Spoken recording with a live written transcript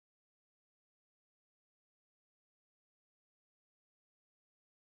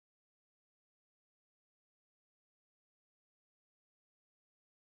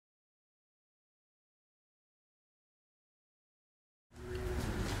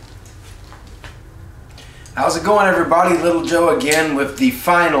How's it going, everybody? Little Joe again with the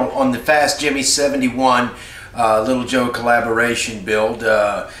final on the Fast Jimmy 71 Lil Joe Collaboration build.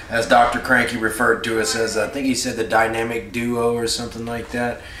 As Dr. Cranky referred to us as, I think he said the dynamic duo or something like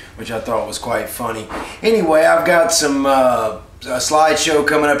that, which I thought was quite funny. Anyway, I've got some a slideshow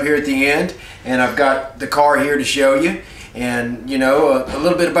coming up here at the end, and I've got the car here to show you. And you know, a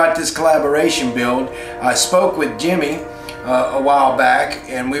little bit about this collaboration build. I spoke with Jimmy a while back,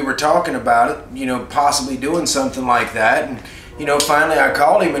 and we were talking about it, you know, possibly doing something like that. And you know, finally I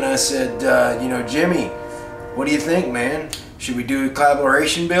called him and I said, you know, Jimmy, what do you think, man? Should we do a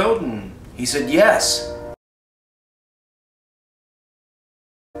collaboration build? And he said yes.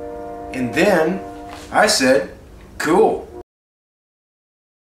 And then I said, cool.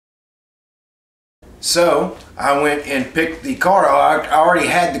 So I went and picked the car. I already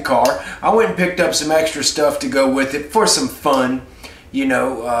had the car. I went and picked up some extra stuff to go with it for some fun, you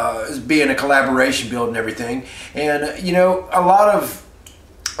know, being a collaboration build and everything. And you know, a lot of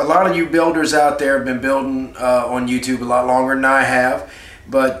you builders out there have been building on YouTube a lot longer than I have.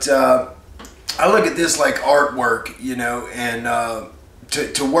 But I look at this like artwork, you know, and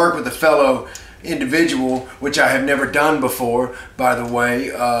to work with a fellow individual, which I have never done before, by the way.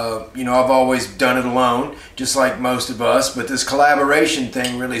 You know, I've always done it alone, just like most of us, but this collaboration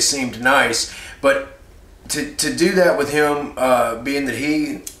thing really seemed nice. But to do that with him, being that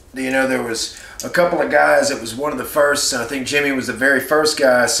he, you know, there was a couple of guys, it was one of the first, I think Jimmy was the very first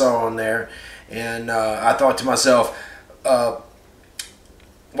guy I saw on there, and I thought to myself, wow,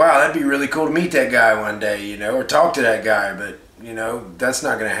 that'd be really cool to meet that guy one day, you know, or talk to that guy, but you know, that's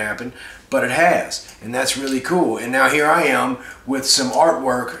not going to happen. But it has, and that's really cool. And now here I am with some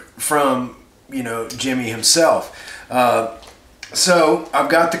artwork from, you know, Jimmy himself. So I've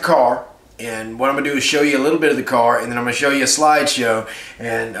got the car, and what I'm going to do is show you a little bit of the car, and then I'm going to show you a slideshow,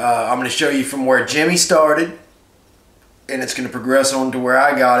 and I'm going to show you from where Jimmy started, and it's going to progress on to where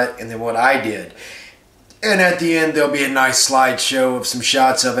I got it, and then what I did. And at the end, there'll be a nice slideshow of some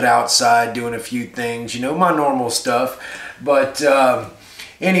shots of it outside, doing a few things, you know, my normal stuff. But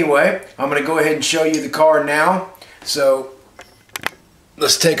anyway, I'm going to go ahead and show you the car now. So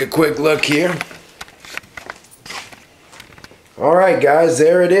let's take a quick look here. Alright guys,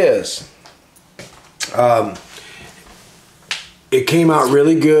 there it is. It came out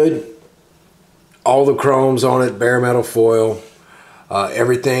really good. All the chromes on it, bare metal foil.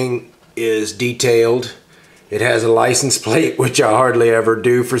 Everything is detailed. It has a license plate, which I hardly ever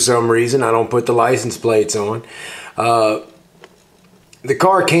do for some reason. I don't put the license plates on. The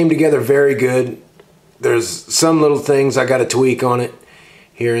car came together very good. There's some little things I got to tweak on it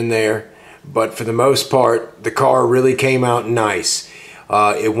here and there, but for the most part, the car really came out nice.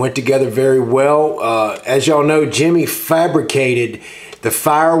 It went together very well. As y'all know, Jimmy fabricated the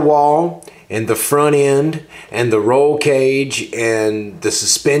firewall and the front end and the roll cage and the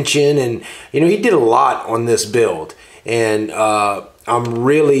suspension, and you know, he did a lot on this build, and I'm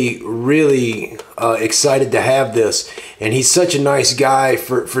really excited to have this, and he's such a nice guy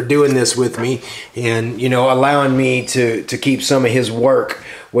for doing this with me, and you know, allowing me to keep some of his work,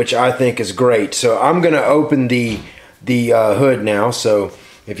 which I think is great. So I'm gonna open the hood now, so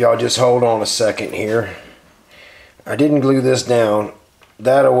if y'all just hold on a second here. I didn't glue this down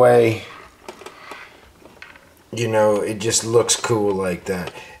that away, you know, it just looks cool like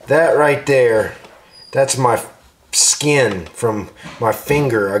that. That right there, that's my skin from my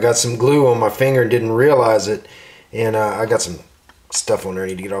finger. I got some glue on my finger and didn't realize it, and I got some stuff on there I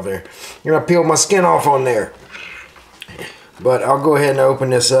need to get off there. You're gonna peel my skin off on there, but I'll go ahead and open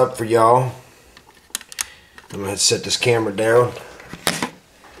this up for y'all. I'm gonna set this camera down.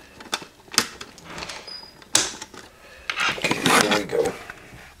 Okay, there we go.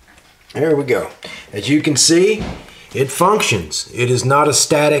 There we go. As you can see, it functions. It is not a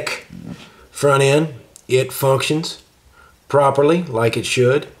static front end. It functions properly, like it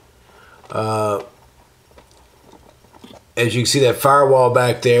should. As you can see, that firewall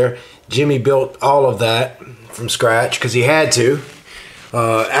back there, Jimmy built all of that from scratch because he had to.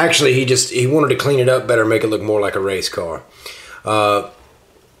 Actually, he wanted to clean it up better, make it look more like a race car. The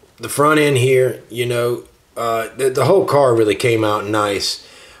front end here, you know, the whole car really came out nice.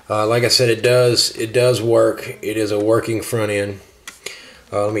 Like I said, it does work. It is a working front end.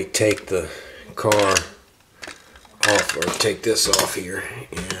 Let me take the car off, or take this off here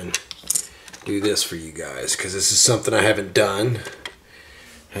and do this for you guys, because this is something I haven't done.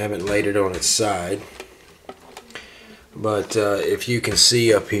 I haven't laid it on its side, but if you can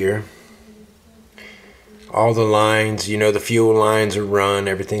see up here, all the lines, you know, the fuel lines are run,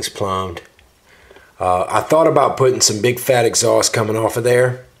 everything's plumbed. I thought about putting some big fat exhaust coming off of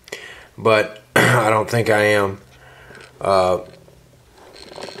there, but I don't think I am.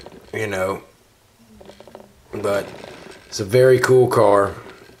 You know, but it's a very cool car.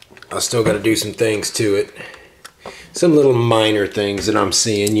 I still got to do some things to it. Some little minor things that I'm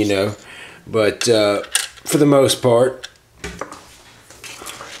seeing, you know. But for the most part,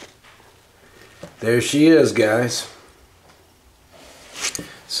 there she is, guys.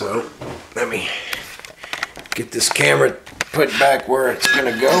 So let me get this camera put back where it's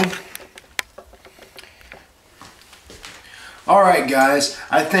gonna go. Alright guys,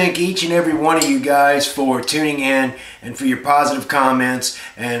 I thank each and every one of you guys for tuning in and for your positive comments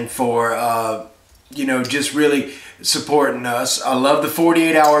and for you know, just really supporting us. I love the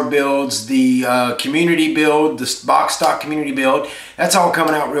 48-hour builds, the community build, the box stock community build. That's all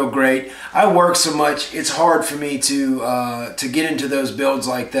coming out real great. I work so much, it's hard for me to get into those builds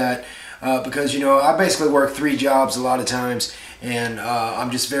like that because, you know, I basically work 3 jobs a lot of times, and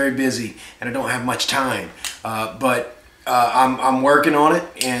I'm just very busy and I don't have much time. But I'm working on it,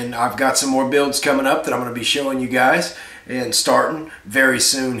 and I've got some more builds coming up that I'm going to be showing you guys and starting very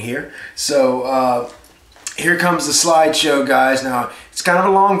soon here. So here comes the slideshow, guys. Now, it's kind of a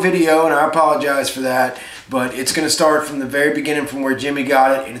long video, and I apologize for that, but it's going to start from the very beginning from where Jimmy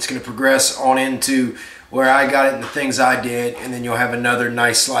got it, and it's going to progress on into where I got it and the things I did, and then you'll have another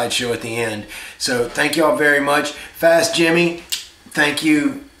nice slideshow at the end. So thank you all very much. Fast Jimmy, thank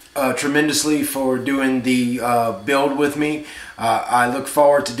you tremendously for doing the build with me. I look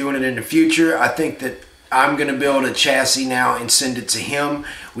forward to doing it in the future. I think that I'm going to build a chassis now and send it to him.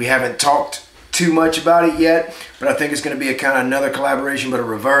 We haven't talked too much about it yet, but I think it's going to be a kind of another collaboration, but a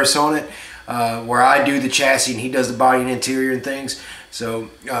reverse on it, where I do the chassis and he does the body and interior and things. So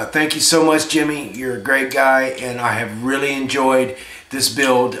thank you so much, Jimmy. You're a great guy, and I have really enjoyed this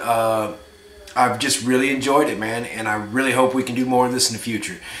build. I've just really enjoyed it, man, and I really hope we can do more of this in the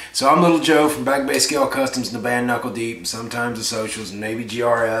future. So I'm Little Joe from Back Bay Scale Customs and the band Knuckle Deep, sometimes the socials and Navy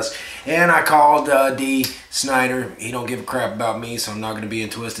GRS, and I called D. Snyder. He don't give a crap about me, so I'm not going to be in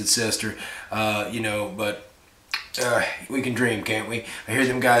Twisted Sister, you know, but we can dream, can't we? I hear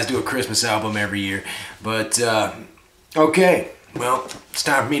them guys do a Christmas album every year, but okay, well, it's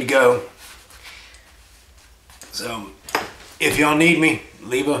time for me to go. So if y'all need me,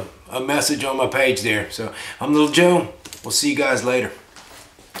 leave a message on my page there. So I'm Little Joe. We'll see you guys later.